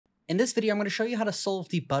In this video, I'm going to show you how to solve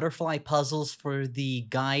the butterfly puzzles for the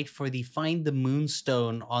guide for the Find the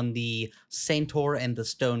Moonstone on the Centaur and the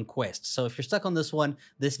Stone quest. So if you're stuck on this one,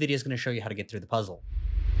 this video is going to show you how to get through the puzzle.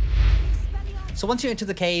 So once you enter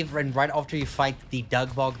the cave, and right after you fight the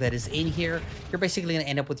dug bog that is in here, you're basically going to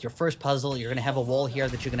end up with your first puzzle. You're going to have a wall here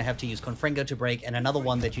that you're going to have to use Confringo to break, and another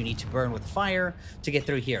one that you need to burn with fire to get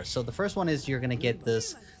through here. So the first one is you're going to get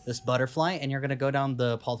this butterfly, and you're going to go down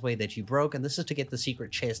the pathway that you broke, and this is to get the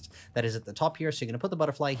secret chest that is at the top here. So you're going to put the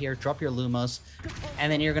butterfly here, drop your Lumos, and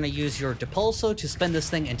then you're going to use your Depulso to spin this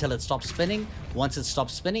thing until it stops spinning. Once it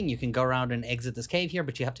stops spinning, you can go around and exit this cave here,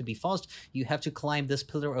 but you have to be fast. You have to climb this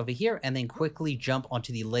pillar over here, and then quickly jump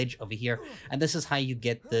onto the ledge over here, and this is how you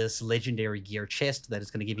get this legendary gear chest that is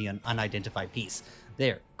going to give you an unidentified piece.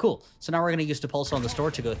 There, cool. So now we're going to use Depulso on the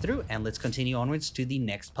store to go through, and let's continue onwards to the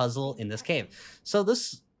next puzzle in this cave. So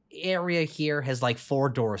this area here has like 4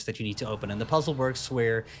 doors that you need to open, and the puzzle works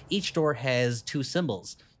where each door has 2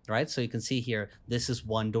 symbols, right? So you can see here, this is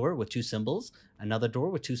one door with 2 symbols, another door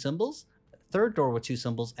with 2 symbols, third door with 2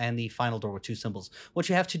 symbols, and the final door with 2 symbols. What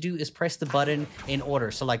you have to do is press the button in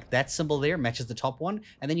order. So like that symbol there matches the top one,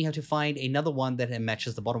 and then you have to find another one that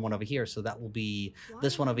matches the bottom one over here. So that will be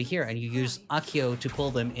this one over here, and you use Accio to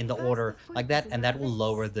pull them in the order like that, and that will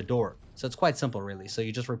lower the door. So it's quite simple, really. So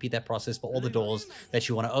you just repeat that process for all the doors that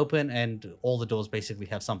you want to open, and all the doors basically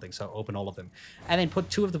have something, so open all of them. And then put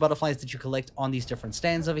 2 of the butterflies that you collect on these different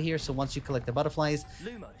stands over here. So once you collect the butterflies,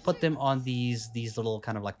 put them on these little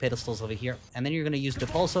kind of like pedestals over here. And then you're going to use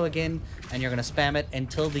Depulso again, and you're going to spam it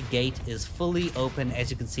until the gate is fully open,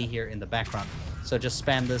 as you can see here in the background. So just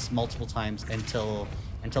spam this multiple times until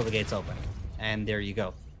the gate's open. And there you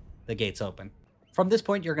go. The gate's open. From this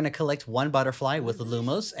point, you're going to collect 1 butterfly with the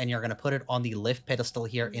Lumos, and you're going to put it on the left pedestal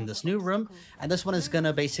here in this new room, and this one is going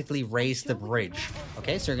to basically raise the bridge.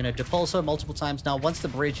 Okay, so you're going to Depulso multiple times. Now, once the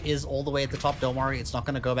bridge is all the way at the top, don't worry, it's not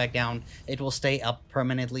going to go back down. It will stay up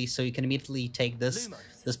permanently, so you can immediately take this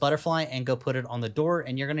butterfly and go put it on the door,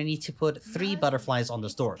 and you're going to need to put 3 butterflies on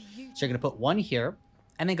this door. So you're going to put 1 here,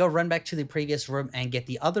 and then go run back to the previous room and get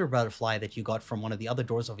the other butterfly that you got from one of the other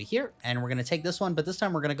doors over here. And we're going to take this one, but this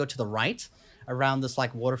time we're going to go to the right around this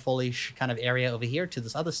like waterfallish kind of area over here to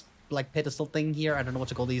this other like pedestal thing here. I don't know what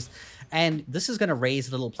to call these. And this is going to raise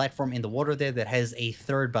a little platform in the water there that has a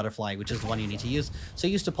 3rd butterfly, which is the one you need to use. So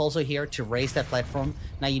use Depulso here to raise that platform.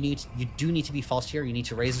 Now you do need to be fast here. You need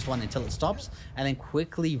to raise this one until it stops, and then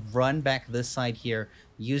quickly run back this side here.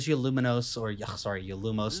 Use your Luminos, or sorry, your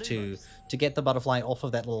Lumos to get the butterfly off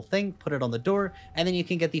of that little thing, put it on the door, and then you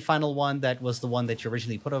can get the final one that was the one that you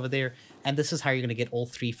originally put over there. And this is how you're going to get all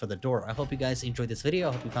 3 for the door. I hope you guys enjoyed this video.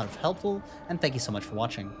 I hope you found it helpful, and thank you so much for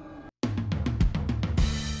watching.